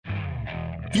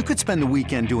You could spend the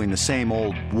weekend doing the same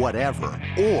old whatever,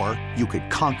 or you could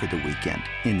conquer the weekend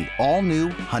in the all-new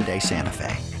Hyundai Santa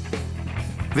Fe.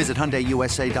 Visit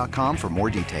HyundaiUSA.com for more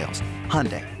details.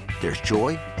 Hyundai, there's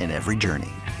joy in every journey.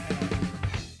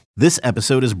 This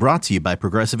episode is brought to you by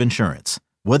Progressive Insurance.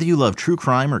 Whether you love true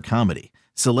crime or comedy,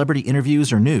 celebrity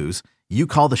interviews or news, you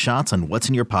call the shots on what's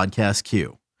in your podcast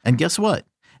queue. And guess what?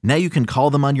 Now you can call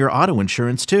them on your auto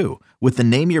insurance too with the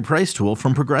Name Your Price tool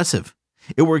from Progressive.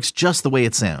 It works just the way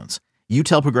it sounds. You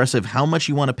tell Progressive how much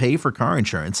you want to pay for car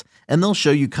insurance, and they'll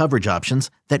show you coverage options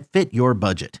that fit your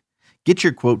budget. Get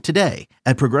your quote today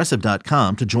at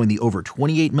Progressive.com to join the over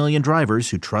 28 million drivers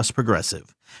who trust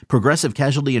Progressive. Progressive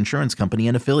Casualty Insurance Company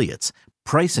and Affiliates.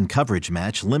 Price and coverage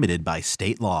match limited by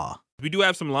state law. We do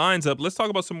have some lines up. Let's talk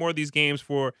about some more of these games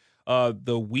for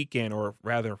the weekend, or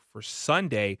rather for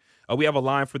Sunday. We have a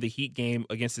line for the Heat game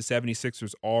against the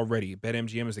 76ers already.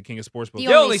 BetMGM is the king of sportsbook.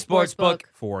 The only sportsbook.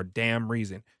 For a damn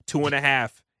reason.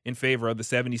 2.5 in favor of the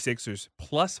 76ers,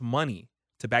 plus money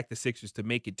to back the Sixers to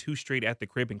make it 2 straight at the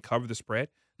crib and cover the spread.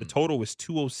 The total was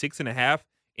 206.5,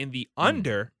 and the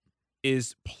under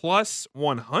is plus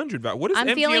 100. What is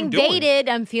MGM doing?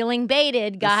 I'm feeling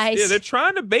baited, guys. Yeah, they're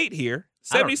trying to bait here.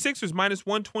 76ers minus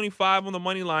 125 on the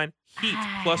money line. Heat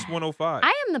plus 105.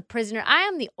 I am the prisoner. I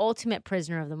am the ultimate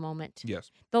prisoner of the moment.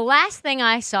 Yes. The last thing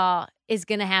I saw is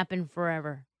going to happen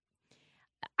forever.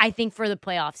 I think for the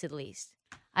playoffs at least.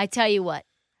 I tell you what.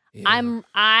 Yeah.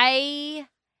 I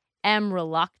am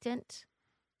reluctant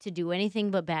to do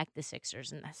anything but back the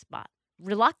Sixers in that spot.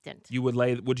 Reluctant. You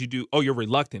would you do? Oh, you're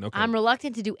reluctant. Okay. I'm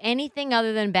reluctant to do anything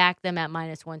other than back them at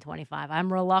minus 125.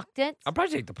 I'm reluctant. I'll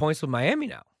probably take the points with Miami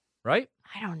now, right?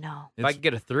 I don't know. If I could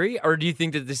get a 3, or do you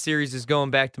think that this series is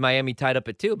going back to Miami tied up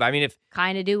at 2? But I mean, if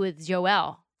kind of do with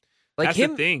Joel. That's the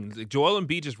thing. Joel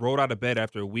Embiid just rolled out of bed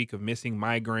after a week of missing,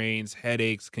 migraines,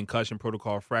 headaches, concussion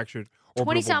protocol, fractured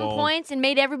 20-something points and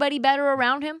made everybody better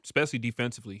around him. Especially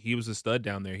defensively. He was a stud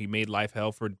down there. He made life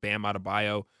hell for Bam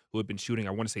Adebayo, who had been shooting,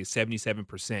 I want to say,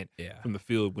 77% from the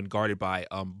field when guarded by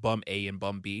Bum A and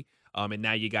Bum B. And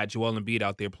now you got Joel Embiid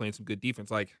out there playing some good defense.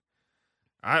 Like,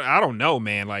 I don't know,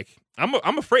 man. Like,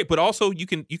 I'm afraid, but also you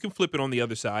can flip it on the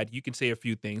other side. You can say a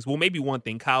few things. Well, maybe one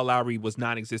thing. Kyle Lowry was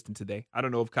non-existent today. I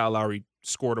don't know if Kyle Lowry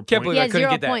scored a point. Believe I couldn't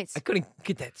 0 get points. That. I couldn't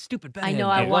get that stupid bet. I know.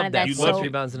 I wanted that so.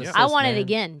 Rebounds and assists, I want man. it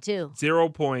again too. 0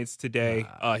 points today.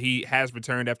 He has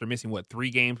returned after missing 3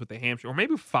 games with a hamstring, or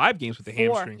maybe 5 games with a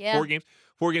hamstring. Yeah.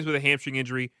 4 games with a hamstring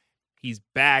injury. He's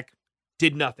back.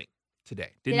 Did nothing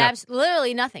today. Did nothing.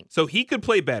 Literally nothing. So he could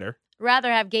play better.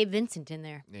 Rather have Gabe Vincent in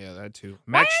there. Yeah, that too.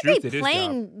 Why Max are Strus they did his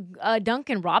playing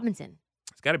Duncan Robinson?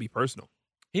 It's got to be personal.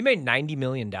 He made $90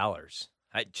 million. Yeah.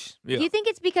 Do you think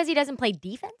it's because he doesn't play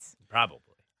defense? Probably.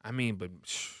 I mean, but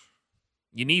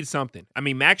you need something. I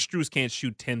mean, Max Strus can't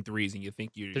shoot 10 threes, and you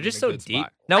think they're just in a so good deep.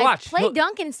 spot. Now watch. Play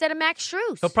Duncan instead of Max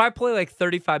Strus. He'll probably play like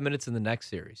 35 minutes in the next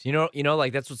series. You know,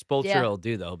 like that's what Spoelstra will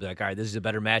do though. He'll be like, all right, this is a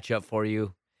better matchup for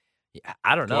you. Yeah,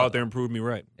 I don't know. Go out there and prove me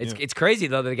right. It's crazy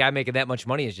though that the guy making that much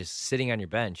money is just sitting on your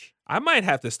bench. I might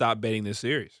have to stop betting this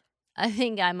series. I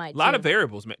think I might. A lot of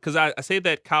variables, man. Because I say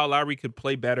that Kyle Lowry could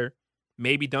play better.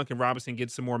 Maybe Duncan Robinson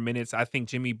gets some more minutes. I think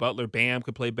Jimmy Butler, Bam,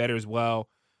 could play better as well.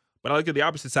 But I look at the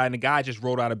opposite side, and the guy just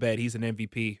rolled out of bed. He's an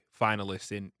MVP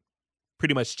finalist and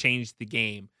pretty much changed the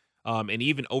game, and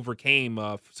even overcame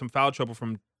some foul trouble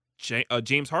from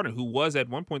James Harden, who was at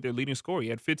one point their leading scorer. He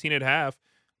had 15 at half.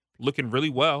 Looking really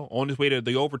well, on his way to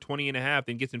the over 20.5,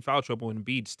 then gets in foul trouble, and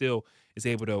Embiid still is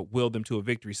able to will them to a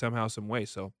victory somehow, some way.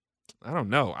 So, I don't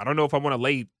know. I don't know if I want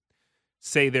to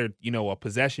say they're, a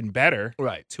possession better.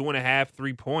 Right. 2.5,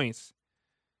 3 points.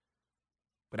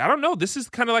 But I don't know. This is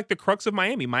kind of like the crux of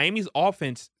Miami. Miami's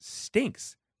offense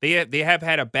stinks. They have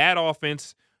had a bad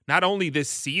offense, not only this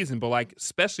season, but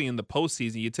especially in the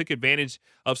postseason. You took advantage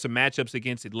of some matchups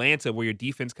against Atlanta where your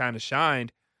defense kind of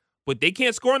shined. But they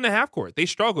can't score in the half court. They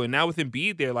struggle. And now with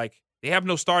Embiid, they have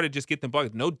no star to just get them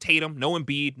buckets. No Tatum, no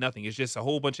Embiid, nothing. It's just a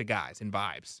whole bunch of guys and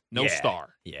vibes. No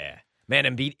star. Yeah. Man,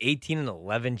 Embiid 18 and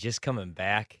 11 just coming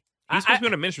back. He's supposed to be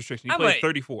on a minutes restriction. He played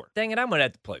 34. Dang it, I'm going to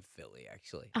have to play Philly,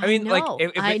 actually. I mean,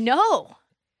 I know.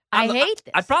 I hate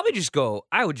this. I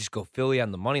would just go Philly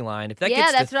on the money line. If that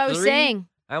gets that's to what I was 3, saying.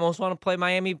 I almost want to play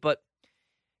Miami, but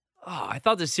I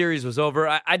thought the series was over.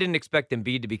 I didn't expect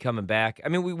Embiid to be coming back. I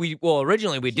mean,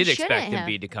 originally we did expect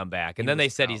Embiid to come back, and then they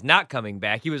said he's not coming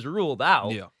back. He was ruled out.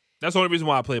 Yeah. That's the only reason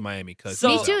why I played Miami.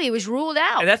 Me too. He was ruled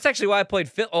out. And that's actually why I played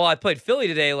Philly. Oh, I played Philly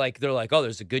today. They're like, oh,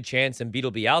 there's a good chance Embiid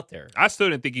will be out there. I still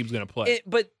didn't think he was going to play.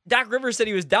 But Doc Rivers said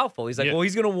he was doubtful. He's like, well,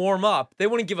 he's going to warm up. They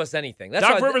wouldn't give us anything. That's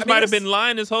Doc Rivers might have been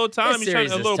lying this whole time. He's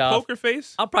trying a little poker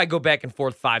face. I'll probably go back and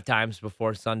forth 5 times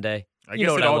before Sunday. You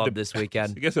know what I love this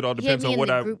weekend. I guess it all depends on what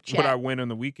I win on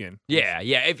the weekend. Yeah.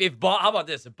 How about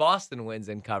this? If Boston wins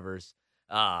and covers,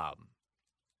 I'll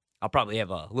probably have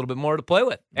a little bit more to play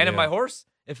with. And if my horse,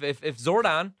 if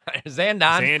Zandon,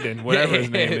 whatever his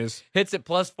name is, hits it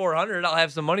plus 400, I'll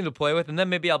have some money to play with, and then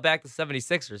maybe I'll back the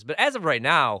 76ers. But as of right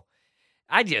now,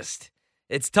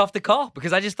 it's tough to call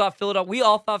because I just thought we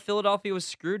all thought Philadelphia was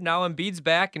screwed. Now Embiid's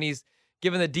back, and he's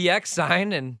given the DX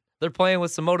sign, and they're playing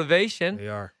with some motivation. They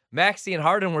are. Maxey and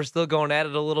Harden were still going at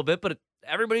it a little bit, but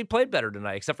everybody played better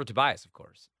tonight, except for Tobias, of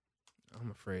course.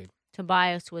 I'm afraid.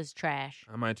 Tobias was trash.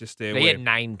 I might just stay away. He had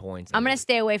 9 points. I'm going to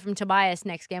stay away from Tobias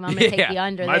next game. I'm going to take the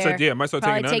under there. Might start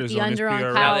taking take the under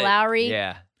on Kyle Lowry.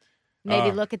 Yeah.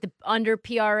 Maybe look at the under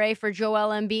PRA for Joel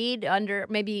Embiid,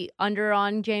 under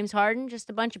on James Harden, just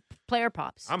a bunch of player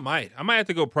props. I might have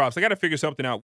to go props. I got to figure something out.